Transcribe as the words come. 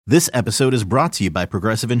This episode is brought to you by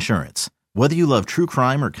Progressive Insurance. Whether you love true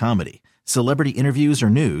crime or comedy, celebrity interviews or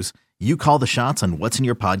news, you call the shots on what's in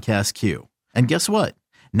your podcast queue. And guess what?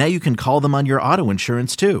 Now you can call them on your auto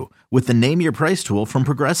insurance too with the Name Your Price tool from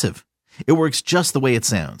Progressive. It works just the way it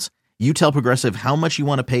sounds. You tell Progressive how much you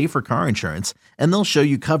want to pay for car insurance, and they'll show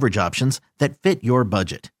you coverage options that fit your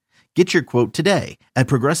budget. Get your quote today at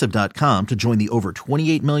Progressive.com to join the over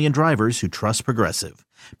 28 million drivers who trust Progressive.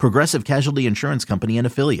 Progressive Casualty Insurance Company and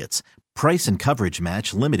Affiliates. Price and coverage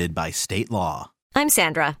match limited by state law. I'm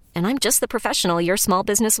Sandra, and I'm just the professional your small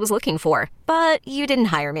business was looking for. But you didn't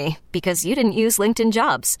hire me because you didn't use LinkedIn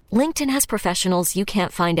Jobs. LinkedIn has professionals you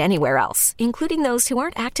can't find anywhere else, including those who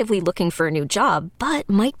aren't actively looking for a new job, but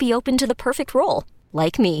might be open to the perfect role,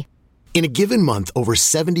 like me. In a given month, over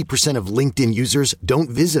 70% of LinkedIn users don't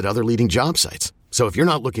visit other leading job sites. So if you're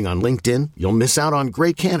not looking on LinkedIn, you'll miss out on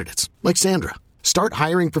great candidates like Sandra. Start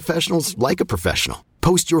hiring professionals like a professional.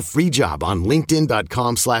 Post your free job on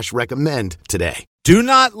linkedin.com/recommend today. Do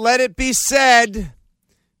not let it be said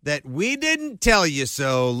that we didn't tell you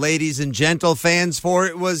so, ladies and gentle fans, for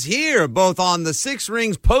it was here, both on the Six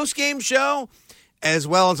Rings postgame show as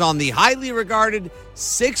well as on the highly regarded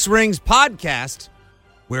Six Rings podcast,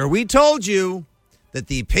 where we told you that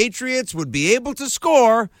the Patriots would be able to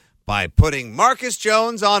score by putting Marcus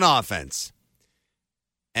Jones on offense.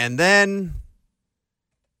 And then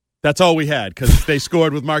that's all we had, because they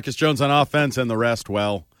scored with Marcus Jones on offense, and the rest,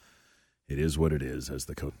 well, it is what it is, as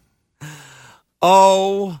the coach.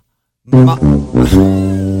 Oh, my.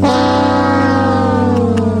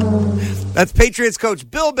 That's Patriots coach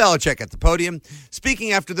Bill Belichick at the podium,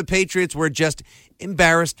 speaking after the Patriots were just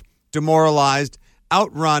embarrassed, demoralized,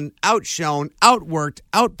 outrun, outshone, outworked,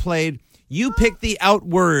 outplayed. You picked the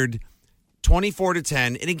outword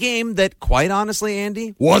 24-10 in a game that, quite honestly,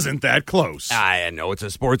 Andy, wasn't that close. I know it's a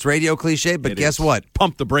sports radio cliche, but guess what?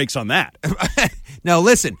 Pump the brakes on that. Now,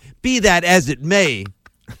 listen, be that as it may.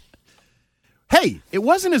 Hey, it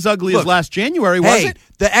wasn't as ugly as last January, was it?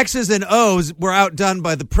 The X's and O's were outdone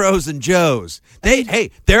by the pros and Joes.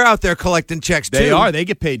 They're out there collecting checks, too. They are. They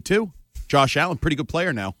get paid, too. Josh Allen, pretty good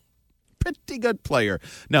player now. Pretty good player.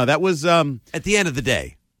 No, that was at the end of the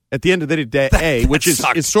day. At the end of the day, which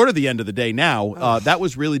is sort of the end of the day now, that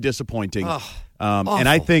was really disappointing. And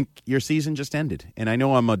I think your season just ended. And I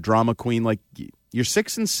know I'm a drama queen. Like, you're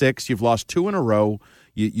 6-6. You've lost 2 in a row.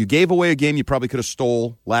 You gave away a game you probably could have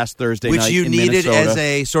stole last Thursday night which you in needed Minnesota. as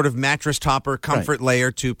a sort of mattress topper comfort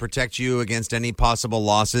layer to protect you against any possible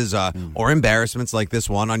losses or embarrassments like this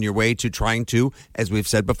one on your way to trying to, as we've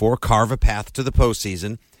said before, carve a path to the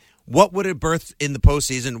postseason. What would a berth in the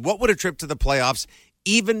postseason? What would a trip to the playoffs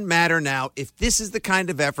even matter now if this is the kind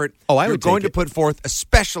of effort you're going to put forth,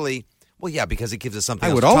 especially, well, yeah, because it gives us something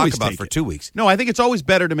else to talk about for 2 weeks. No, I think it's always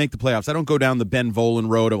better to make the playoffs. I don't go down the Ben Volen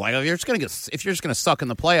road of like, if you're just going to suck in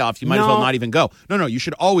the playoffs, you might as well not even go. No, you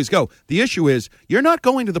should always go. The issue is you're not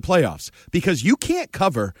going to the playoffs because you can't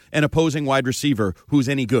cover an opposing wide receiver who's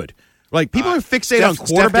any good. Like, people are fixated on quarterbacks.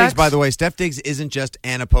 Steph Diggs, by the way, Steph Diggs isn't just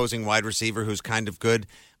an opposing wide receiver who's kind of good.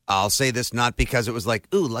 I'll say this not because it was like,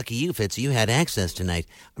 ooh, lucky you, Fitz, you had access tonight.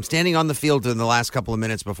 I'm standing on the field in the last couple of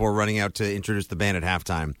minutes before running out to introduce the band at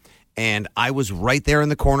halftime, and I was right there in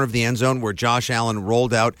the corner of the end zone where Josh Allen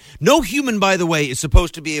rolled out. No human, by the way, is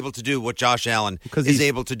supposed to be able to do what Josh Allen is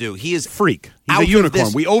able to do. He is freak. He's a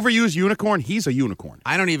unicorn. We overuse unicorn. He's a unicorn.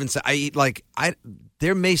 I don't even say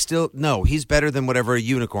there may still he's better than whatever a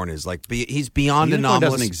unicorn is. Like, he's beyond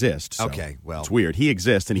anomalous. Doesn't exist. So okay, well, it's weird. He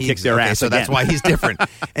exists and he kicks their ass. So that's why he's different.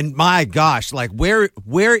 And my gosh, like,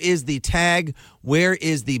 where is the tag? Where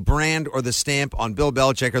is the brand or the stamp on Bill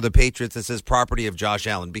Belichick or the Patriots that says property of Josh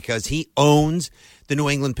Allen? Because he owns the New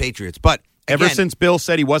England Patriots. But ever since Bill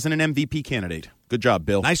said he wasn't an MVP candidate. Good job,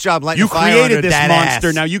 Bill. Nice job lighting you fire created under this that monster.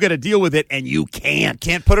 ass. Now you got to deal with it, and you can't.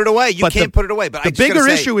 Can't put it away. You can't put it away. But the bigger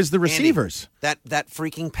issue is the receivers. Andy, that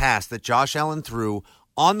freaking pass that Josh Allen threw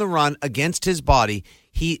on the run against his body,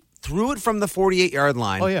 he threw it from the 48-yard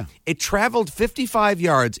line. Oh, yeah. It traveled 55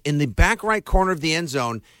 yards in the back right corner of the end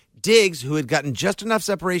zone. Diggs, who had gotten just enough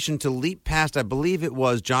separation to leap past, I believe it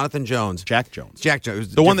was Jonathan Jones. Jack Jones.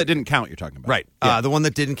 The one that didn't count, you're talking about. Right. Yeah. The one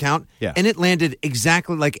that didn't count. Yeah. And it landed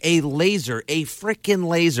exactly like a laser, a frickin'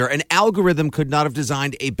 laser. An algorithm could not have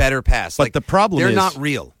designed a better pass. But the problem is they're not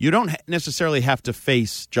real. You don't necessarily have to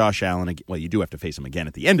face Josh Allen again. Well, you do have to face him again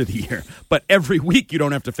at the end of the year. But every week you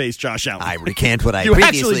don't have to face Josh Allen. I recant what I you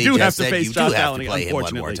previously actually do just have said. to face You Josh do have Allen to play him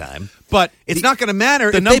one more time. But it's not going to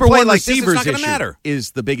matter. The if number they play one like this, receivers it's not issue matter.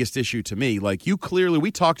 is the biggest issue to me. Like, you clearly,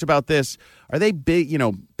 we talked about this. Are they big,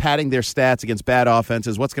 padding their stats against bad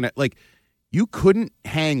offenses? What's going to, like, you couldn't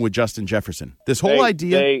hang with Justin Jefferson. This whole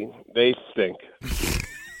idea. They stink.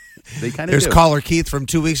 They kind of There's do. caller Keith from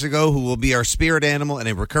 2 weeks ago who will be our spirit animal and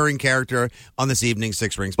a recurring character on this evening's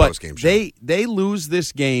Six Rings postgame show. They lose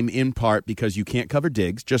this game in part because you can't cover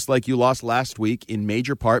Diggs, just like you lost last week in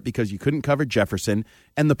major part because you couldn't cover Jefferson.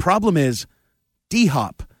 And the problem is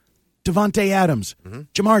D-Hop, Devontae Adams,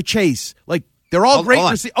 Jamar Chase, like they're all great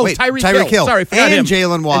receivers. Oh, Tyreek Hill. Sorry, forgot him. And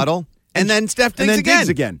Jalen Waddle. And then Steph Diggs again. Diggs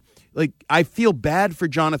again. Like, I feel bad for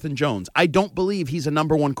Jonathan Jones. I don't believe he's a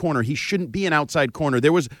number one corner. He shouldn't be an outside corner.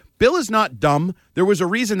 Bill is not dumb. There was a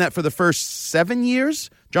reason that for the first 7 years,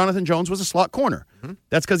 Jonathan Jones was a slot corner.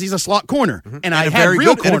 That's because he's a slot corner. And I had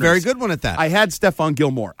real corners. And a very good one at that. I had Stephon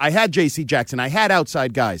Gilmore. I had J.C. Jackson. I had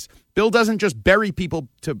outside guys. Bill doesn't just bury people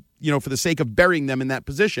for the sake of burying them in that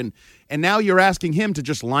position. And now you're asking him to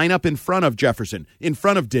just line up in front of Jefferson, in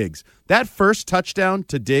front of Diggs. That first touchdown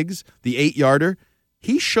to Diggs, the 8-yarder,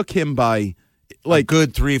 he shook him by a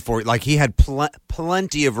good 3-4. Like he had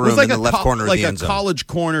plenty of room in the left corner of the end zone. Like a college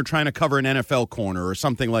corner trying to cover an NFL corner or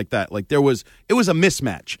something like that. Like it was a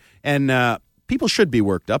mismatch. And people should be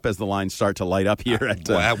worked up as the lines start to light up here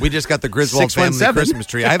at we just got the Griswold family Christmas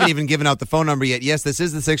tree. I haven't even given out the phone number yet. Yes, this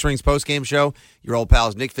is the Six Rings postgame show. Your old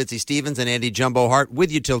pals Nick Fitzy Stevens and Andy Jumbo Hart with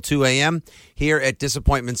you till 2 a.m. here at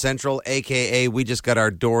Disappointment Central, a.k.a. we just got our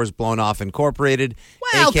doors blown off Incorporated,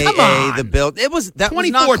 a.k.a. come on. the build. It was not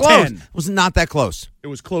close. 24-10. It was not that close. It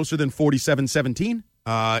was closer than 47-17.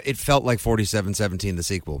 It felt like 47-17, the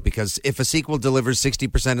sequel, because if a sequel delivers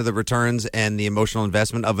 60% of the returns and the emotional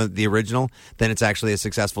investment of the original, then it's actually a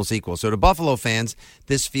successful sequel. So to Buffalo fans,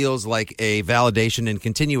 this feels like a validation and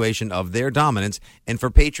continuation of their dominance, and for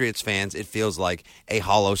Patriots fans, it feels like a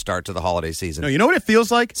hollow start to the holiday season. No, you know what it feels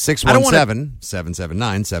like?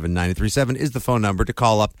 617-779-7937 is the phone number to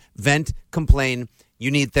call up, vent, complain. You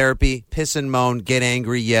need therapy, piss and moan, get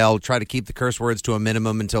angry, yell, try to keep the curse words to a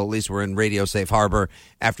minimum until at least we're in radio safe harbor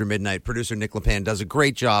after midnight. Producer Nick LePan does a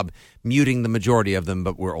great job muting the majority of them,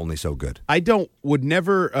 but we're only so good. I would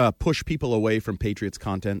never push people away from Patriots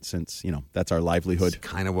content since, that's our livelihood. It's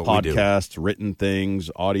kind of what Podcasts, we do. Podcasts, written things,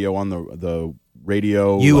 audio on the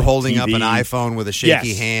radio. You holding TV. up an iPhone with a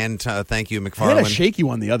shaky hand. Thank you, McFarland. I had a shaky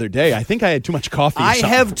one the other day. I think I had too much coffee. I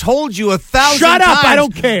have told you 1,000 Shut times. up! I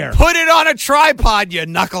don't care. Put it on a tripod, you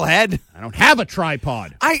knucklehead. I don't have a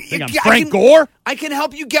tripod. I'm Frank Gore? I can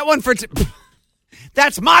help you get one for.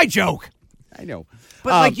 That's my joke. I know.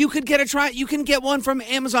 But you could get you can get one from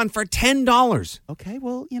Amazon for $10. Okay,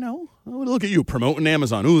 well, look at you promoting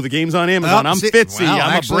Amazon. Ooh, the game's on Amazon. I'm Fitzy.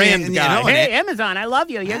 I'm a brand guy. Hey, Amazon, I love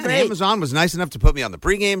you. You're great. Amazon was nice enough to put me on the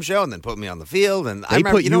pregame show and then put me on the field. And they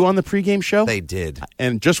put you on the pregame show? They did.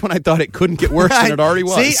 And just when I thought it couldn't get worse than it already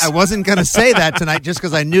was. See, I wasn't going to say that tonight just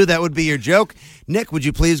because I knew that would be your joke. Nick, would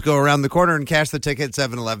you please go around the corner and cash the ticket at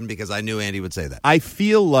 7-Eleven because I knew Andy would say that. I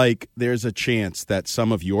feel like there's a chance that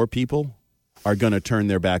some of your people are going to turn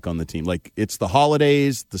their back on the team. Like, it's the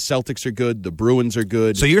holidays, the Celtics are good, the Bruins are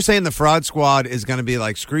good. So you're saying the fraud squad is going to be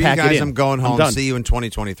like, screw you guys, I'm going home, see you in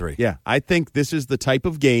 2023. Yeah, I think this is the type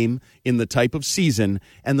of game in the type of season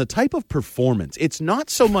and the type of performance. It's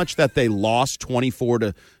not so much that they lost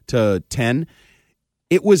 24 to 10.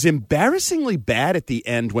 It was embarrassingly bad at the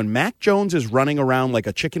end when Mac Jones is running around like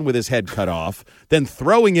a chicken with his head cut off, then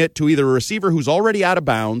throwing it to either a receiver who's already out of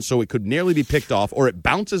bounds so it could nearly be picked off, or it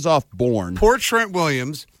bounces off Bourne. Poor Trent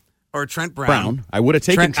Williams or Trent Brown. I would have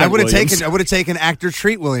taken Trent Williams. I would have taken actor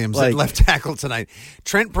Treat Williams at left tackle tonight.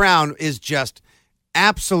 Trent Brown is just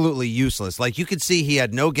absolutely useless. Like, you could see he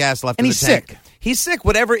had no gas left in the tank. Sick. He's sick.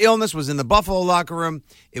 Whatever illness was in the Buffalo locker room,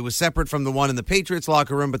 it was separate from the one in the Patriots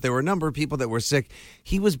locker room, but there were a number of people that were sick.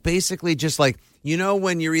 He was basically just like,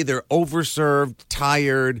 when you're either overserved,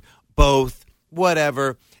 tired, both,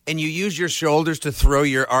 whatever, and you use your shoulders to throw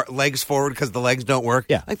your legs forward because the legs don't work.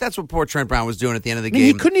 Yeah. Like, that's what poor Trent Brown was doing at the end of the game.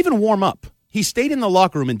 He couldn't even warm up. He stayed in the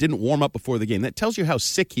locker room and didn't warm up before the game. That tells you how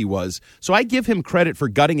sick he was. So I give him credit for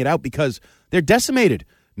gutting it out because they're decimated.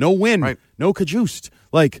 No win, no Cajuste.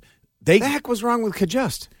 Like, the heck was wrong with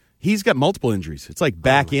Cajuste? He's got multiple injuries. It's like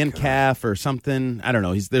back and calf or something. I don't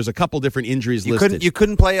know. There's a couple different injuries listed. You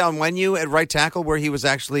couldn't play on Onwenu at right tackle where he was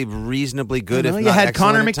actually reasonably good. You had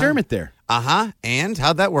Connor McDermott there. And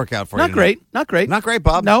how'd that work out for you? Not great,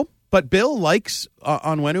 Bob. No, but Bill likes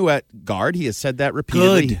Onwenu at guard. He has said that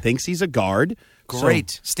repeatedly. He thinks he's a guard.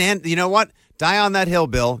 Great. Stand. You know what? Die on that hill,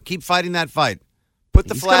 Bill. Keep fighting that fight. Put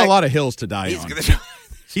the flag. He's got a lot of hills to die on.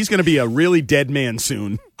 He's going to be a really dead man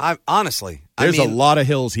soon. Honestly. There's a lot of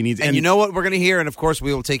hills he needs. And you know what we're going to hear? And, of course,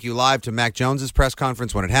 we will take you live to Mac Jones's press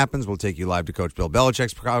conference when it happens. We'll take you live to Coach Bill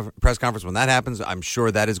Belichick's press conference when that happens. I'm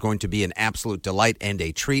sure that is going to be an absolute delight and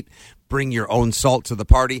a treat. Bring your own salt to the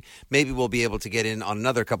party. Maybe we'll be able to get in on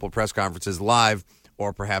another couple of press conferences live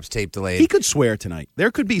or perhaps tape delayed. He could swear tonight.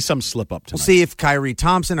 There could be some slip up tonight. We'll see if Kyrie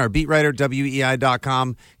Thompson, our beat writer,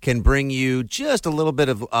 WEI.com, can bring you just a little bit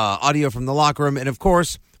of audio from the locker room. And, of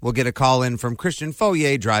course, we'll get a call in from Christian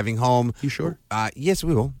Foyer driving home. You sure? Yes,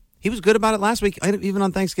 we will. He was good about it last week, even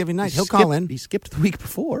on Thanksgiving night. He'll call in. He skipped the week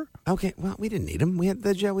before. Okay, well, we didn't need him. We had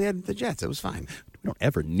the Jets. It was fine. We don't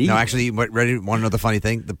ever need No, him. actually, want to know the funny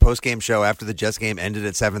thing? The post-game show after the Jets game ended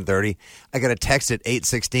at 7:30. I got a text at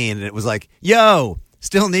 8:16, and it was like, yo,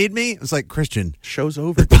 still need me? It was like, Christian. Show's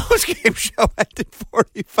over. The post-game show ended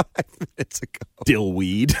 45 minutes ago.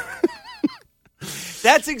 Dillweed.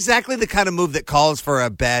 That's exactly the kind of move that calls for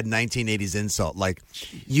a bad 1980s insult. Like,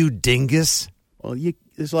 you dingus. Well,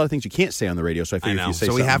 there's a lot of things you can't say on the radio, so I figure if you say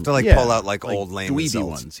so we have to pull out old lame dweeby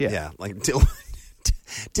insults. ones. Yeah, like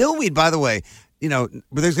Dillweed. By the way,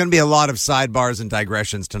 there's going to be a lot of sidebars and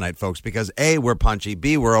digressions tonight, folks, because A, we're punchy,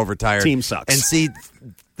 B, we're overtired, team sucks, and C,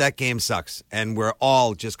 that game sucks, and we're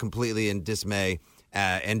all just completely in dismay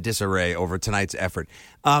and disarray over tonight's effort.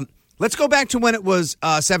 Let's go back to when it was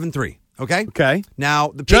 7-3. Okay. Now,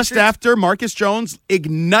 the Patriots, just after Marcus Jones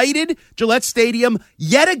ignited Gillette Stadium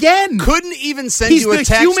yet again. Couldn't even send you a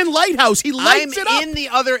text. He's the human lighthouse. He lights it up. I'm in the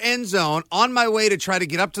other end zone on my way to try to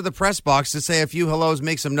get up to the press box to say a few hellos,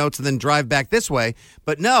 make some notes, and then drive back this way.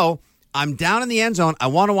 But no, I'm down in the end zone. I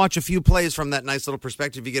want to watch a few plays from that nice little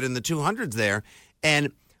perspective you get in the 200s there.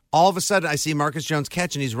 And all of a sudden, I see Marcus Jones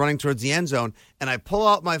catch, and he's running towards the end zone. And I pull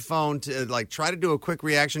out my phone to try to do a quick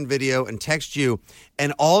reaction video and text you.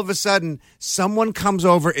 And all of a sudden, someone comes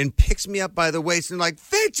over and picks me up by the waist and like,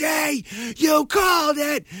 Fitchy, you called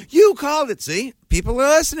it. You called it. See, people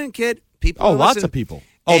are listening, kid. People. Oh, are lots listening. of people.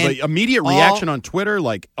 And the immediate reaction on Twitter,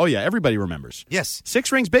 like, oh yeah, everybody remembers. Yes,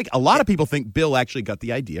 Six Rings Big. A lot of people think Bill actually got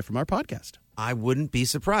the idea from our podcast. I wouldn't be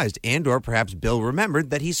surprised. And or perhaps Bill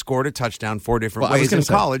remembered that he scored a touchdown 4 different ways in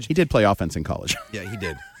college. He did play offense in college. Yeah, he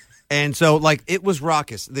did. And so, it was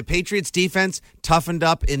raucous. The Patriots defense toughened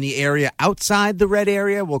up in the area outside the red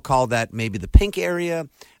area. We'll call that maybe the pink area,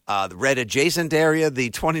 the red adjacent area,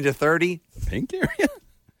 the 20 to 30. The pink area? I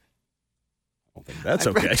don't think that's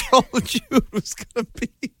okay. I told you it was going to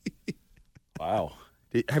be. Wow.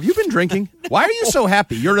 Have you been drinking? Why are you so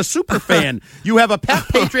happy? You're a super fan. You have a Pat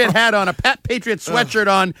Patriot hat on, a Pat Patriot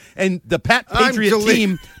sweatshirt on, and the Pat Patriot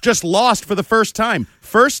team just lost for the first time.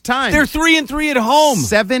 First time. They're 3-3 at home.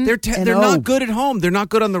 7-0. They're not good at home. They're not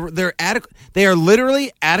good on the. They're adequate. They are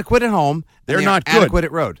literally adequate at home. They're not good. Adequate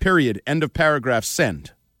at road. Period. End of paragraph.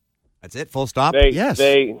 Send. That's it. Full stop. Yes.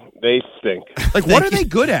 They stink. Like, what are they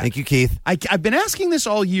good at? Thank you, Keith. I've been asking this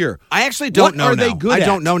all year. I actually don't know. What are now. they good at? I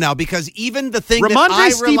don't know now because even the thing that Ramondre I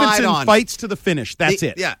relied Stevenson on, fights to the finish. That's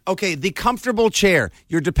it. Yeah. Okay. The comfortable chair,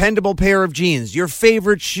 your dependable pair of jeans, your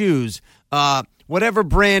favorite shoes, whatever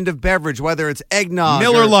brand of beverage, whether it's eggnog,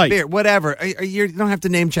 Miller or Lite, beer, whatever. You don't have to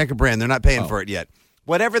name check a brand. They're not paying for it yet.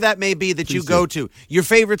 Whatever that may be that you go to, your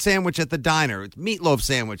favorite sandwich at the diner, meatloaf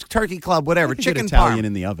sandwich, turkey club, whatever, chicken Italian parm.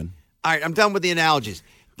 in the oven. All right, I'm done with the analogies.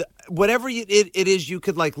 Whatever it is you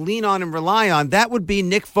could lean on and rely on, that would be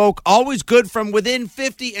Nick Folk, always good from within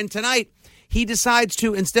 50. And tonight, he decides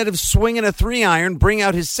to, instead of swinging a 3-iron, bring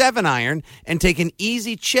out his 7-iron and take an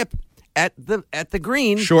easy chip at the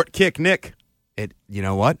green. Short kick, Nick. You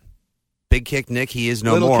know what? Big kick, Nick. He is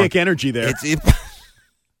no little more. Little kick energy there.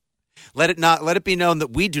 Let it be known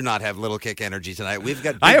that we do not have little kick energy tonight. We've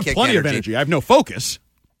got. Big I have kick plenty of energy. I have no focus.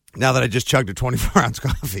 Now that I just chugged a 24-ounce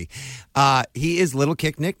coffee, he is Little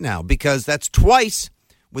Kick Nick now because that's twice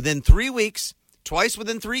within 3 weeks, twice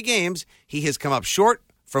within 3 games. He has come up short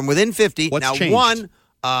from within 50. What's now changed? One,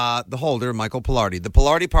 the holder, Michael Pilardi. The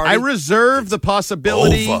Pilardi party. I reserve the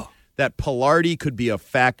possibility that Pilardi could be a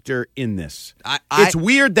factor in this. It's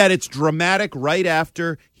weird that it's dramatic right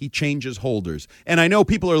after he changes holders. And I know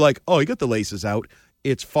people are like, oh, he got the laces out.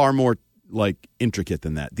 It's far more intricate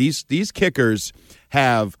than that. These kickers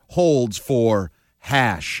have holds for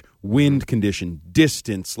hash, wind condition,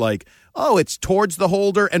 distance, it's towards the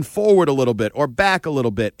holder and forward a little bit or back a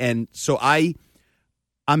little bit. And so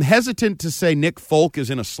I'm hesitant to say Nick Folk is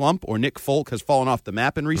in a slump or Nick Folk has fallen off the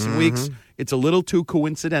map in recent weeks. It's a little too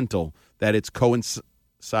coincidental that it's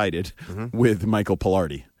coincided with Michael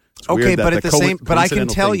Pilardi. Okay, but at the same, but I can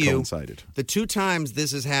tell you, coincided. The 2 times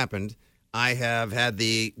this has happened, I have had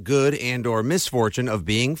the good and or misfortune of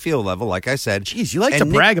being field level, like I said. Jeez, you like to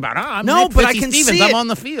brag about, I'm no, Nick but I Fitzy can Stevens, see I'm on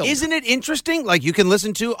the field. Isn't it interesting? You can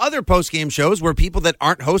listen to other post-game shows where people that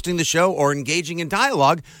aren't hosting the show or engaging in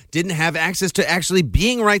dialogue didn't have access to actually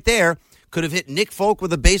being right there. Could have hit Nick Folk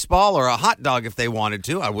with a baseball or a hot dog if they wanted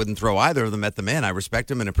to. I wouldn't throw either of them at the man. I respect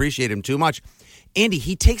him and appreciate him too much. Andy,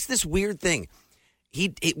 he takes this weird thing.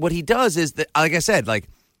 What he does is that, like I said,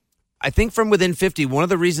 I think from within 50, one of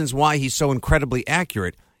the reasons why he's so incredibly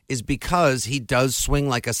accurate is because he does swing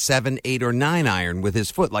like a 7, 8, or 9 iron with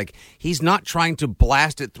his foot. Like, he's not trying to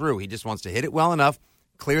blast it through. He just wants to hit it well enough,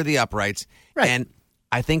 clear the uprights. Right. And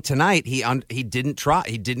I think tonight he didn't try.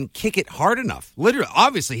 He didn't kick it hard enough. Literally,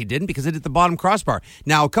 obviously he didn't because it hit the bottom crossbar.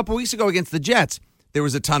 Now, a couple weeks ago against the Jets, there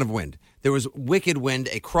was a ton of wind. There was wicked wind,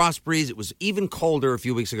 a cross breeze. It was even colder a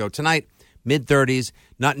few weeks ago. Tonight, mid-30s,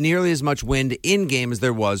 not nearly as much wind in-game as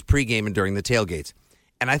there was pre-game and during the tailgates.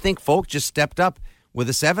 And I think Folk just stepped up with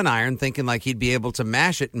a 7-iron thinking like he'd be able to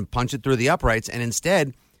mash it and punch it through the uprights. And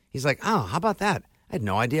instead, he's like, oh, how about that? I had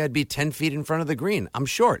no idea I'd be 10 feet in front of the green. I'm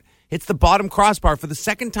short. Hits the bottom crossbar for the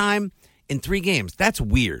second time in 3 games. That's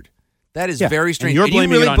weird. That is very strange. And you're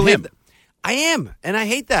blaming it on him. I am, and I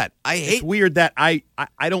hate that. It's weird that I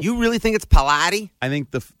don't. You really think it's Pilati? I think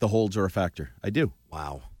the holds are a factor. I do.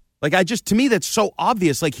 Wow. Like, to me, that's so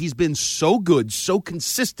obvious. Like, he's been so good, so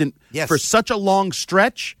consistent for such a long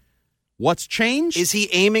stretch. What's changed? Is he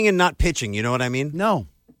aiming and not pitching? You know what I mean? No.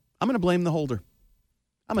 I'm going to blame the holder.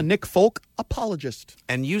 I'm a Nick Folk apologist.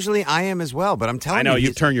 And usually I am as well, but I'm telling you. I know,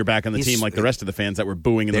 you've turned your back on the team like the rest of the fans that were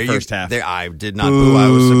booing in the first half. I did not boo. I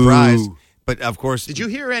was surprised. But, of course. Did you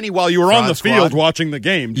hear any while you were on the field watching the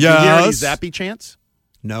game? Did you hear any Zappy chants?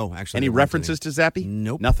 No, actually. Any references to Zappy?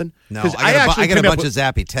 Nope. Nothing? No. I got a bunch of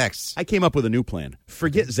Zappy texts. I came up with a new plan.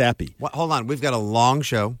 Forget Zappy. Hold on. We've got a long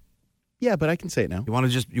show. Yeah, but I can say it now. You want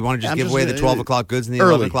to just give away the 12 o'clock goods in the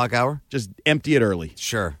 11 o'clock hour? Just empty it early.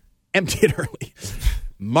 Sure. Empty it early.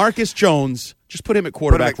 Marcus Jones, just put him at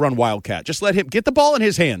quarterback, run Wildcat. Just let him get the ball in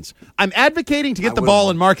his hands. I'm advocating to get the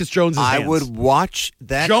ball in Marcus Jones' hands. I would watch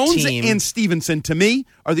that Jones team. and Stevenson, to me,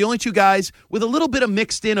 are the only 2 guys with a little bit of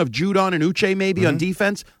mixed in of Judon and Uche maybe on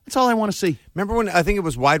defense. That's all I want to see. Remember when, I think it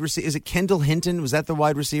was wide receiver, is it Kendall Hinton? Was that the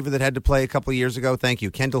wide receiver that had to play a couple of years ago? Thank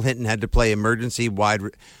you. Kendall Hinton had to play emergency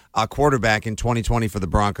quarterback in 2020 for the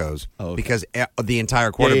Broncos because the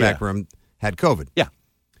entire quarterback room had COVID. Yeah.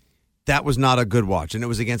 That was not a good watch, and it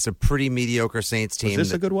was against a pretty mediocre Saints team. Was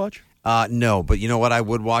this a good watch? No, but you know what I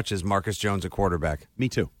would watch is Marcus Jones at quarterback. Me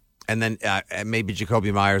too. And then maybe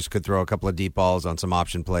Jacoby Myers could throw a couple of deep balls on some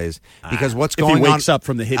option plays. Because what's going on... If he wakes up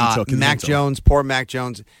from the hit he took. Mac Jones, poor Mac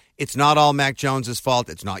Jones. It's not all Mac Jones' fault.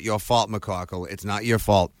 It's not your fault, McCorkle. It's not your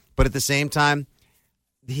fault. But at the same time,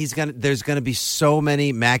 there's going to be so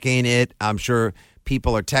many Mac ain't it. I'm sure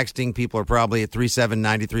people are texting. People are probably at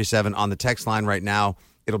 37937 on the text line right now.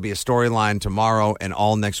 It'll be a storyline tomorrow and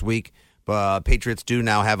all next week. Patriots do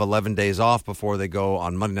now have 11 days off before they go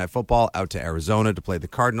on Monday Night Football out to Arizona to play the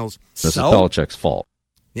Cardinals. This is Belichick's fault.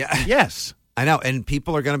 Yeah. Yes. I know. And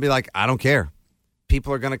people are going to be like, I don't care.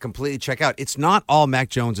 People are going to completely check out. It's not all Mac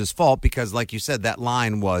Jones' fault because, like you said, that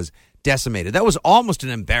line was decimated. That was almost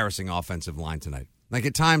an embarrassing offensive line tonight. Like,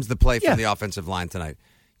 at times, the play from the offensive line tonight.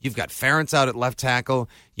 You've got Ferentz out at left tackle.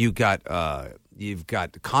 You've got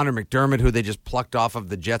Connor McDermott, who they just plucked off of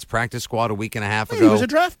the Jets practice squad a week and a half ago. He was a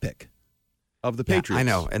draft pick of the Patriots. I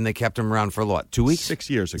know, and they kept him around for what, 2 weeks? 6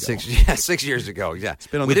 years ago. 6 years ago, yeah. It's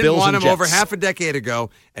been on we the didn't Bills want and him over Jets. half a decade ago,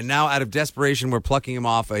 and now out of desperation, we're plucking him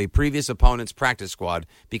off a previous opponent's practice squad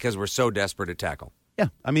because we're so desperate to tackle. Yeah,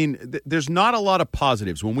 I mean, there's not a lot of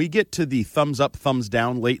positives. When we get to the thumbs up, thumbs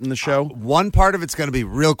down late in the show. One part of it's going to be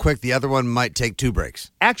real quick. The other one might take 2 breaks.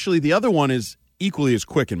 Actually, the other one is equally as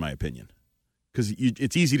quick, in my opinion, because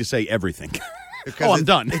it's easy to say everything. I'm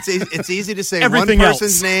done. It's easy to say everything one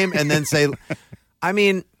person's else. name and then say, I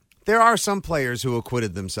mean, there are some players who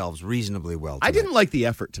acquitted themselves reasonably well tonight. I didn't like the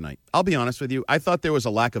effort tonight. I'll be honest with you. I thought there was a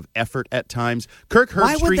lack of effort at times. Kirk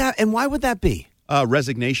Herbstreit. Why would that be?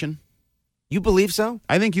 Resignation. You believe so?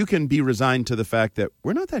 I think you can be resigned to the fact that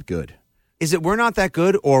we're not that good. Is it we're not that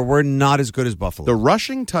good or we're not as good as Buffalo? The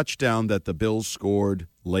rushing touchdown that the Bills scored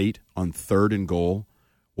late on 3rd and goal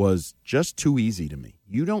was just too easy to me.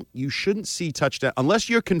 You shouldn't see touchdown unless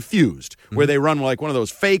you're confused, where they run like one of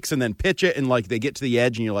those fakes and then pitch it and like they get to the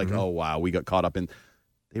edge and you're like, oh wow, we got caught up in.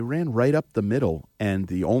 They ran right up the middle, and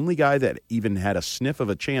the only guy that even had a sniff of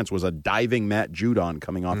a chance was a diving Matt Judon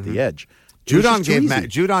coming off the edge. Judon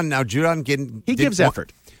gives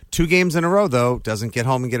effort. 2 games in a row, though, doesn't get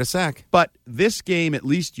home and get a sack. But this game, at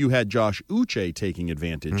least you had Josh Uche taking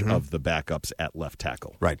advantage of the backups at left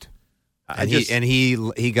tackle. Right.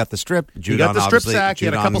 He got the strip. He got the strip sack. He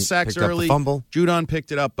had a couple sacks picked up early. the fumble. Judon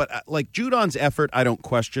picked it up. But like Judon's effort, I don't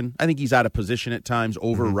question. I think he's out of position at times,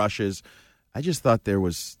 over rushes. I just thought there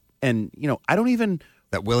was, and I don't even.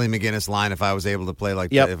 That Willie McGinnis line, if I was able to play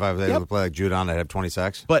like Judon, I'd have 20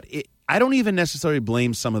 sacks. But I don't even necessarily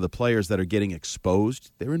blame some of the players that are getting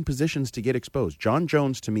exposed. They're in positions to get exposed. John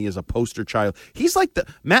Jones, to me, is a poster child. He's like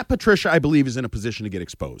Matt Patricia, I believe, is in a position to get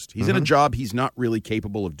exposed. He's in a job he's not really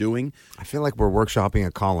capable of doing. I feel like we're workshopping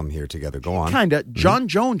a column here together. Go on. Kind of. John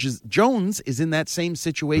Jones is in that same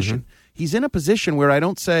situation. He's in a position where I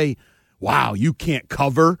don't say, wow, you can't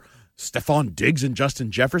cover Stephon Diggs and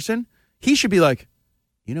Justin Jefferson. He should be like,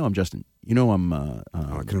 I'm Justin. I'm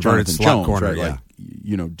converted Jonathan slot Jones, corner, right? yeah. Like,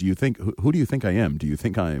 do you think who do you think I am? Do you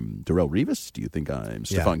think I'm Darrelle Revis? Do you think I'm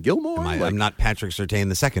Stephon Gilmore? I'm not Patrick Surtain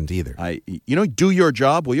II either. Do your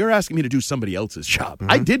job. Well, you're asking me to do somebody else's job.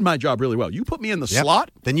 I did my job really well. You put me in the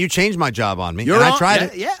slot. Then you changed my job on me. I tried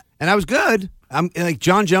it. Yeah. And I was good.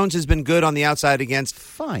 John Jones has been good on the outside against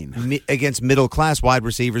middle class wide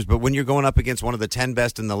receivers, but when you're going up against one of the 10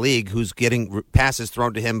 best in the league, who's getting passes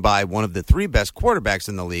thrown to him by one of the 3 best quarterbacks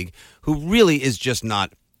in the league, who really is just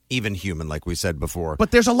not even human, like we said before.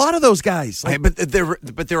 But there's a lot of those guys. But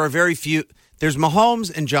there are very few. There's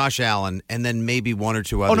Mahomes and Josh Allen, and then maybe one or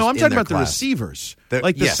two others. Oh no, I'm talking about the receivers.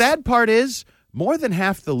 The sad part is, more than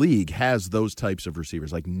half the league has those types of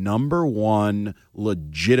receivers, like number one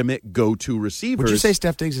legitimate go-to receivers. Would you say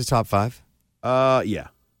Steph Diggs is top 5? Yeah,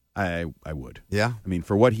 I would. Yeah, I mean,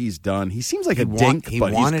 for what he's done, he seems like a dink. He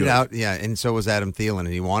but wanted he's good. out, yeah, and so was Adam Thielen,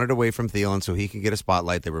 and he wanted away from Thielen so he could get a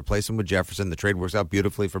spotlight. They replaced him with Jefferson. The trade works out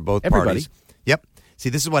beautifully for both parties. Yep. See,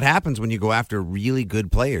 this is what happens when you go after really good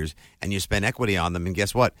players and you spend equity on them, and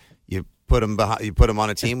guess what? You put him on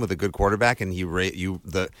a team with a good quarterback, and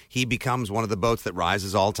he becomes one of the boats that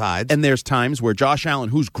rises all tides. And there's times where Josh Allen,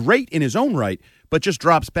 who's great in his own right, but just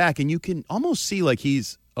drops back, and you can almost see like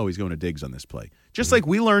he's going to Diggs on this play. Just like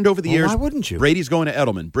we learned over the years. Why wouldn't you? Brady's going to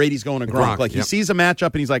Edelman. Brady's going to Gronk. Like he sees a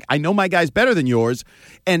matchup, and he's like, I know my guy's better than yours,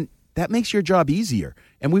 and that makes your job easier.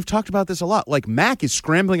 And we've talked about this a lot. Like Mac is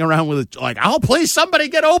scrambling around with I'll play somebody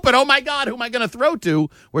get open. Oh my God, who am I going to throw to?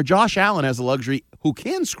 Where Josh Allen has the luxury, who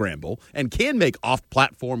can scramble and can make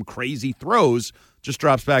off-platform crazy throws, just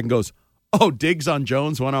drops back and goes, Diggs on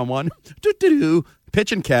Jones one-on-one.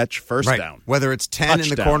 Pitch and catch, first down. Whether it's 10 Touchdown.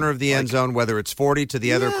 in the corner of the end zone, whether it's 40 to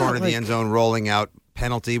the other corner of the end zone, rolling out,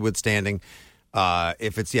 penalty withstanding.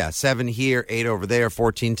 If it's 7 here, 8 over there,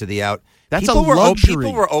 14 to the out. That's a luxury.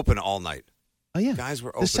 People were open all night. Oh, yeah. Guys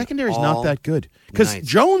were open. The secondary is not that good. Because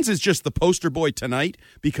Jones is just the poster boy tonight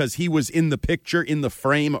because he was in the picture, in the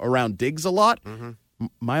frame around Diggs a lot.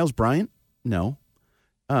 Miles Bryant? No.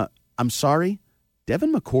 I'm sorry.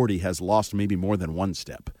 Devin McCourty has lost maybe more than one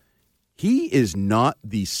step. He is not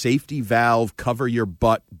the safety valve, cover your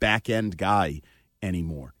butt, back end guy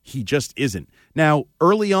anymore. He just isn't. Now,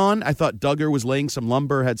 early on, I thought Duggar was laying some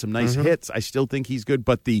lumber, had some nice hits. I still think he's good,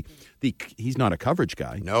 but he's not a coverage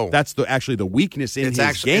guy. No, that's actually the weakness in his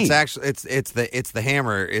game. It's the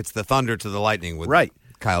hammer, it's the thunder to the lightning with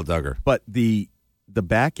Kyle Duggar. But the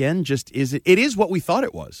back end just isn't. It is what we thought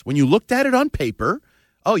it was when you looked at it on paper.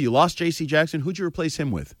 Oh, you lost J.C. Jackson. Who'd you replace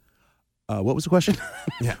him with? What was the question?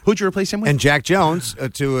 Who'd you replace him with? And Jack Jones,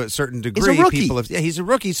 to a certain degree, he's a rookie. He's a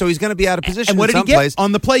rookie, so he's going to be out of position. And what did he get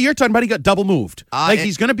on the play you're talking about? He got double moved.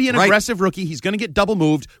 He's going to be an aggressive rookie. He's going to get double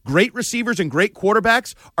moved. Great receivers and great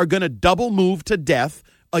quarterbacks are going to double move to death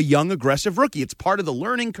a young, aggressive rookie. It's part of the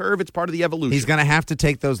learning curve. It's part of the evolution. He's going to have to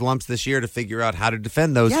take those lumps this year to figure out how to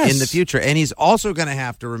defend those in the future. And he's also going to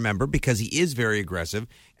have to remember, because he is very aggressive,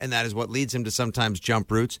 and that is what leads him to sometimes jump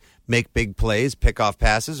routes, make big plays, pick off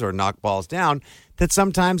passes, or knock balls down, that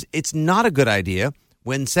sometimes it's not a good idea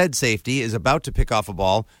when said safety is about to pick off a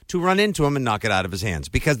ball to run into him and knock it out of his hands.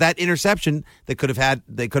 Because that interception they could have had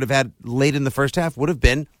late in the first half would have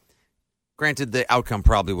been, granted, the outcome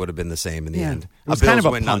probably would have been the same in the end. It was a Bills kind of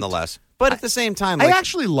a win punt. nonetheless. But at the same time, I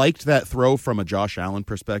actually liked that throw from a Josh Allen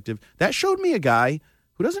perspective. That showed me a guy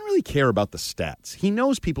who doesn't really care about the stats. He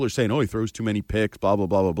knows people are saying, he throws too many picks, blah, blah,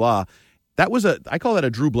 blah, blah, blah. I call that a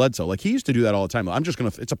Drew Bledsoe. Like, he used to do that all the time.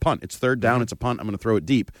 It's a punt. It's third down. It's a punt. I'm going to throw it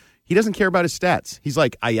deep. He doesn't care about his stats. He's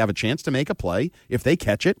like, I have a chance to make a play. If they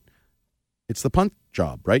catch it, it's the punt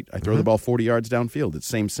job, right? I throw the ball 40 yards downfield. It's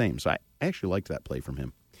same. So I actually liked that play from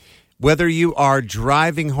him. Whether you are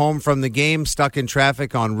driving home from the game, stuck in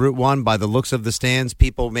traffic on Route 1, by the looks of the stands,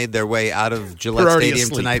 people made their way out of Gillette Stadium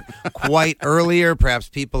tonight quite earlier. Perhaps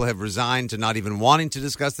people have resigned to not even wanting to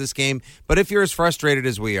discuss this game. But if you're as frustrated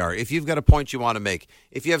as we are, if you've got a point you want to make,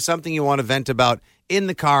 if you have something you want to vent about in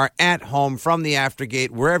the car, at home, from the aftergate,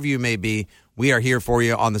 wherever you may be, we are here for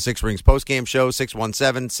you on the Six Rings postgame show,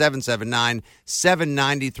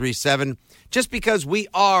 617-779-7937. Just because we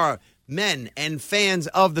are men and fans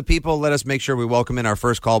of the people, let us make sure we welcome in our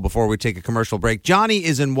first call before we take a commercial break. Johnny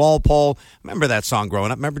is in Walpole. Remember that song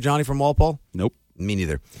growing up? Remember Johnny from Walpole? Nope. Me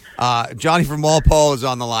neither. Johnny from Walpole is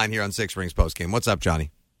on the line here on Six Rings postgame. What's up,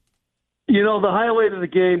 Johnny? You know, the highlight of the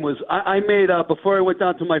game was I made, before I went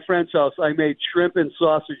down to my friend's house, I made shrimp and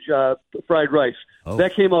sausage fried rice. Oh.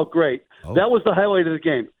 That came out great. Oh. That was the highlight of the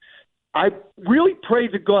game. I really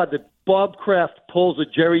prayed to God that Bob Kraft pulls a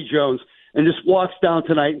Jerry Jones and just walks down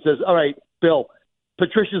tonight and says, all right, Bill,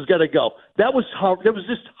 Patricia's got to go. That was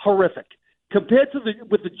just horrific. Compared to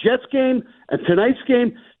with the Jets game and tonight's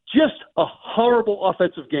game, just a horrible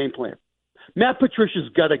offensive game plan. Matt Patricia's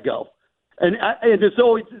got to go. And it's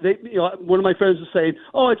always, one of my friends is saying,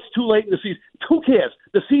 oh, it's too late in the season. Who cares?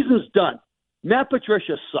 The season's done. Matt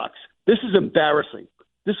Patricia sucks. This is embarrassing.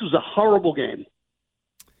 This was a horrible game.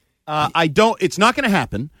 It's not going to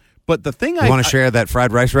happen. But the thing you want to share that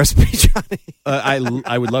fried rice recipe, Johnny?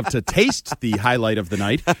 I would love to taste the highlight of the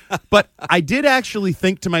night. But I did actually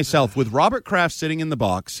think to myself, with Robert Kraft sitting in the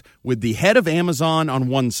box, with the head of Amazon on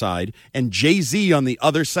one side and Jay-Z on the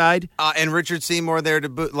other side. And Richard Seymour there to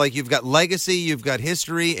boot. Like, you've got legacy, you've got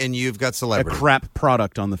history, and you've got celebrity. A crap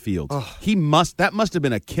product on the field. Oh. That must have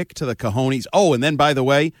been a kick to the cojones. Oh, and then, by the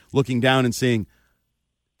way, looking down and seeing,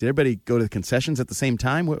 did everybody go to the concessions at the same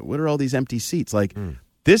time? What are all these empty seats? Like,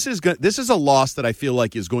 This is a loss that I feel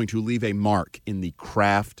like is going to leave a mark in the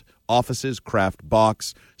Kraft offices, Kraft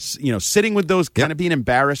box. Sitting with those, kind of being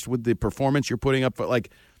embarrassed with the performance you're putting up. But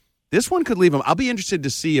this one could leave them. I'll be interested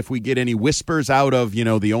to see if we get any whispers out of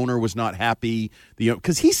the owner was not happy.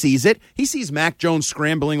 Because he sees it. He sees Mac Jones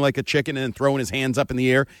scrambling like a chicken and then throwing his hands up in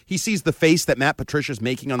the air. He sees the face that Matt Patricia's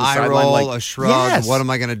making on the sideline. Roll, a shrug. Yes. What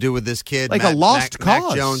am I going to do with this kid? Like a lost cause.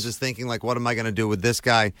 Mac Jones is thinking, what am I going to do with this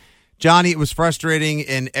guy? Johnny, it was frustrating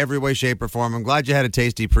in every way, shape, or form. I'm glad you had a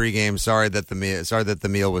tasty pregame. Sorry that the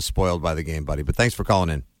meal was spoiled by the game, buddy. But thanks for calling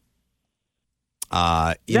in.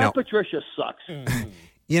 Matt Patricia sucks.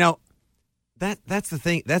 That's the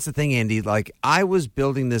thing. That's the thing, Andy. I was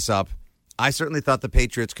building this up. I certainly thought the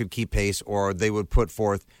Patriots could keep pace, or they would put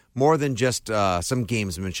forth more than just some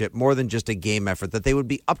gamesmanship, more than just a game effort. That they would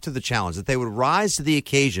be up to the challenge. That they would rise to the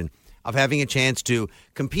occasion of having a chance to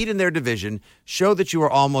compete in their division, show that you are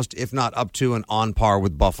almost, if not up to and on par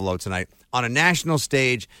with Buffalo tonight on a national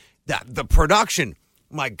stage. The production,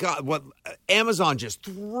 my God, what Amazon just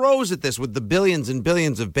throws at this with the billions and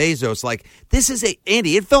billions of Bezos. This is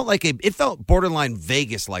Andy, it felt borderline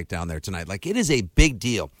Vegas-like down there tonight. It is a big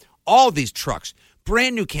deal. All these trucks,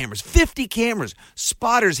 brand new cameras, 50 cameras,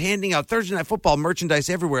 spotters handing out Thursday Night Football merchandise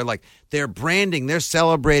everywhere. They're branding, they're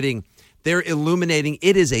celebrating, they're illuminating.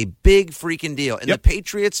 It is a big freaking deal. And the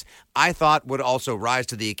Patriots, I thought, would also rise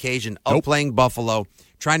to the occasion of playing Buffalo,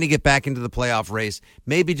 trying to get back into the playoff race,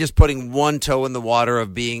 maybe just putting one toe in the water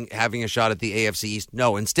of having a shot at the AFC East.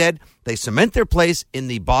 No, instead, they cement their place in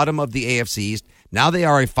the bottom of the AFC East. Now they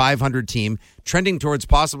are a 500 team, trending towards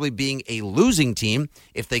possibly being a losing team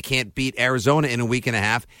if they can't beat Arizona in a week and a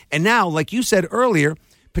half. And now, like you said earlier,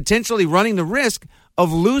 potentially running the risk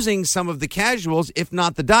of losing some of the casuals, if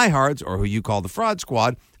not the diehards, or who you call the fraud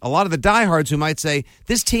squad, a lot of the diehards who might say,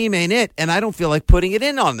 this team ain't it, and I don't feel like putting it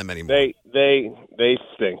in on them anymore. They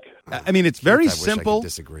stink. I mean, it's very simple. I wish I could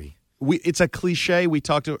disagree. It's a cliche. We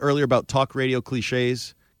talked earlier about talk radio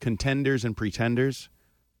cliches, contenders and pretenders.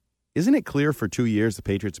 Isn't it clear for 2 years the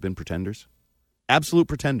Patriots have been pretenders? Absolute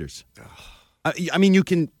pretenders. I mean, you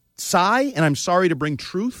can sigh, and I'm sorry to bring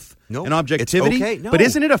truth and objectivity, it's okay. No. But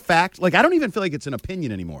isn't it a fact? I don't even feel like it's an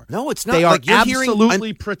opinion anymore. No, it's not. They are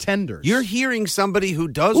absolutely pretenders. You're hearing somebody who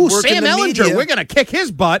does work Sam in the Ellinger, media. We're going to kick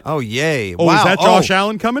his butt. Oh, yay. Oh, wow. Is that Josh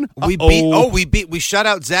Allen coming? We shut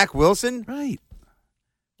out Zach Wilson? Right.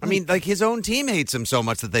 I mean, his own team hates him so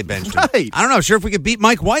much that they benched him. Right. I don't know. Sure if we could beat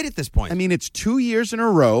Mike White at this point. I mean, it's 2 years in a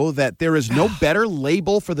row that there is no better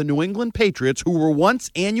label for the New England Patriots, who were once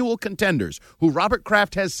annual contenders, who Robert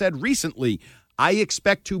Kraft has said recently, I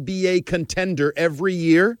expect to be a contender every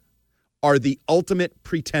year, are the ultimate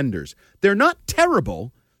pretenders. They're not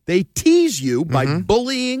terrible. They tease you by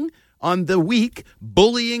bullying on the weak,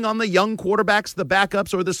 bullying on the young quarterbacks, the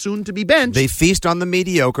backups, or the soon-to-be benched. They feast on the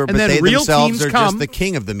mediocre, but then they real themselves teams are just the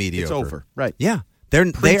king of the mediocre. It's over. Right. Yeah.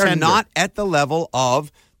 They are not at the level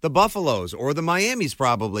of the Buffaloes or the Miamis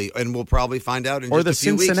probably, and we'll probably find out in just a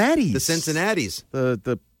few weeks. The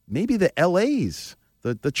Cincinnatis. Maybe the LAs.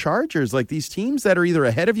 The Chargers, these teams that are either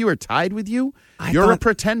ahead of you or tied with you, you're a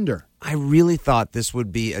pretender. I really thought this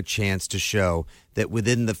would be a chance to show that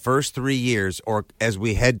within the first 3 years, or as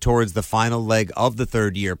we head towards the final leg of the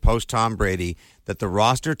third year, post-Tom Brady, that the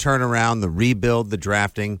roster turnaround, the rebuild, the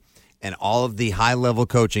drafting, and all of the high-level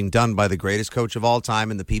coaching done by the greatest coach of all time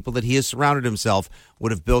and the people that he has surrounded himself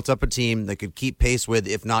would have built up a team that could keep pace with,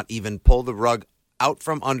 if not even pull the rug out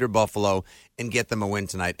from under Buffalo and get them a win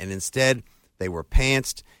tonight. And instead, They were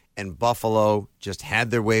pantsed, and Buffalo just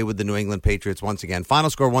had their way with the New England Patriots once again.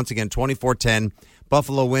 Final score, once again, 24-10.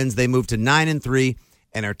 Buffalo wins. They move to 9-3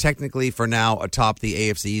 and are technically, for now, atop the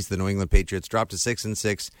AFC East. The New England Patriots dropped to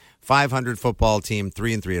 6-6, 500 football team,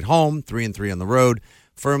 3-3 at home, 3-3 on the road,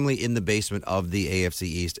 firmly in the basement of the AFC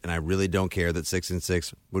East. And I really don't care that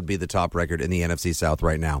 6-6 would be the top record in the NFC South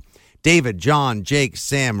right now. David, John, Jake,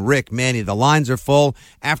 Sam, Rick, Manny, the lines are full.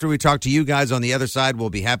 After we talk to you guys on the other side, we'll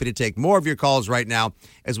be happy to take more of your calls right now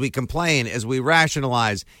as we complain, as we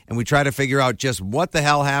rationalize, and we try to figure out just what the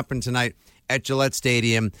hell happened tonight at Gillette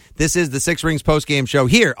Stadium. This is the Six Rings postgame show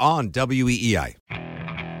here on WEEI.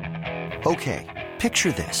 Okay,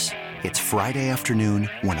 picture this. It's Friday afternoon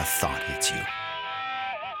when a thought hits you.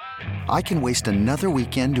 I can waste another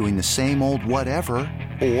weekend doing the same old whatever,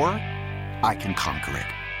 or I can conquer it.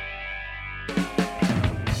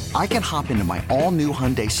 I can hop into my all-new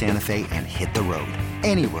Hyundai Santa Fe and hit the road.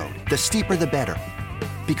 Any road. The steeper, the better.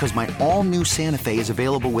 Because my all-new Santa Fe is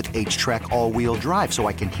available with H-Track all-wheel drive, so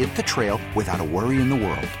I can hit the trail without a worry in the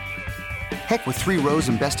world. Heck, with 3 rows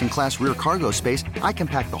and best-in-class rear cargo space, I can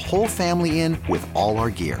pack the whole family in with all our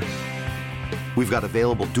gear. We've got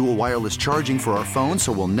available dual wireless charging for our phones,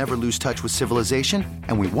 so we'll never lose touch with civilization,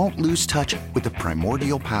 and we won't lose touch with the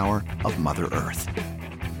primordial power of Mother Earth.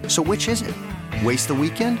 So which is it? Waste the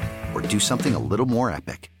weekend or do something a little more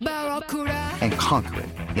epic? And conquer it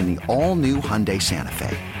in the all-new Hyundai Santa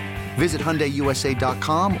Fe. Visit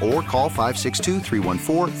HyundaiUSA.com or call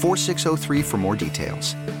 562-314-4603 for more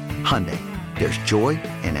details. Hyundai, there's joy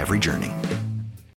in every journey.